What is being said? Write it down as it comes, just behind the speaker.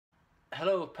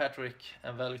Hello Patrick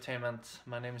and Valuetainment.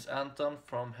 My name is Anton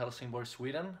from Helsingborg,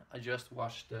 Sweden. I just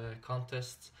watched the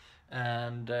contest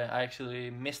and I actually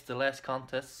missed the last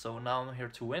contest, so now I'm here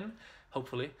to win,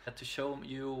 hopefully. To show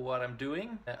you what I'm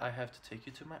doing, I have to take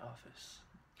you to my office.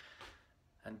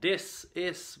 And this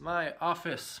is my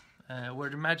office,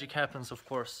 where the magic happens, of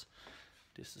course.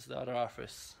 This is the other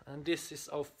office. And this is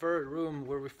our third room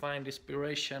where we find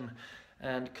inspiration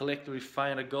and collectively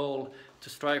find a goal to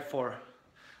strive for.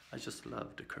 I just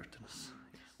love the curtains.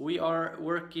 We are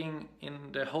working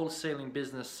in the wholesaling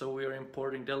business, so we are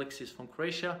importing delicacies from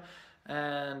Croatia.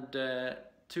 And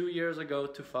 2 years ago,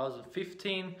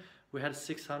 2015, we had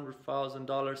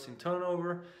 $600,000 in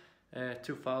turnover.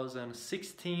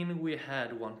 2016 we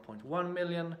had 1.1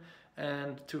 million,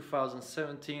 and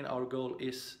 2017 our goal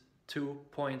is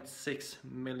 $2.6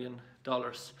 million.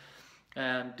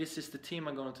 And this is the team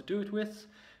I'm going to do it with.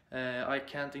 I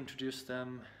can't introduce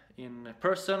them in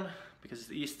person because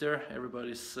it's Easter.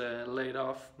 Everybody's laid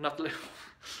off. Not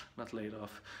laid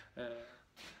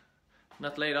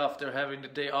off. They're having the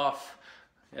day off.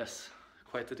 Yes,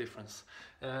 quite the difference.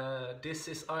 This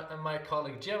is my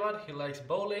colleague Jevad. He likes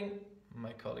bowling.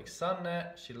 My colleague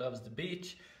Sanne. She loves the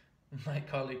beach. My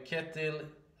colleague Ketil.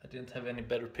 I didn't have any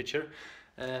better picture.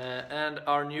 And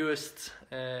our newest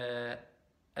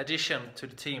addition to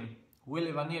the team,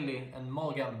 Willy Vanilli and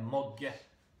Morgan Mogge.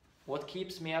 What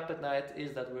keeps me up at night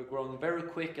is that we're growing very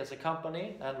quick as a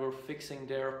company and we're fixing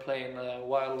the airplane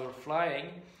while we're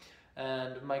flying.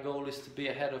 And my goal is to be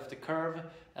ahead of the curve,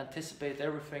 anticipate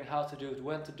everything, how to do it,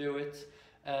 when to do it,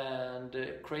 and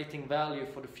creating value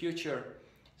for the future.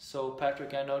 So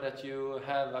Patrick, I know that you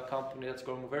have a company that's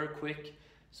growing very quick.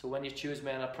 So when you choose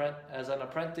me as an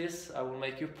apprentice, I will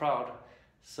make you proud.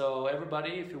 So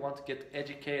everybody, if you want to get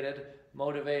educated,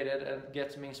 motivated, and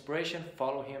get some inspiration,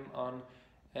 follow him on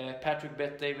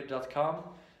patrickbetdavid.com,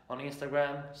 on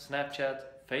Instagram, Snapchat,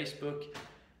 Facebook.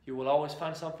 You will always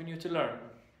find something new to learn.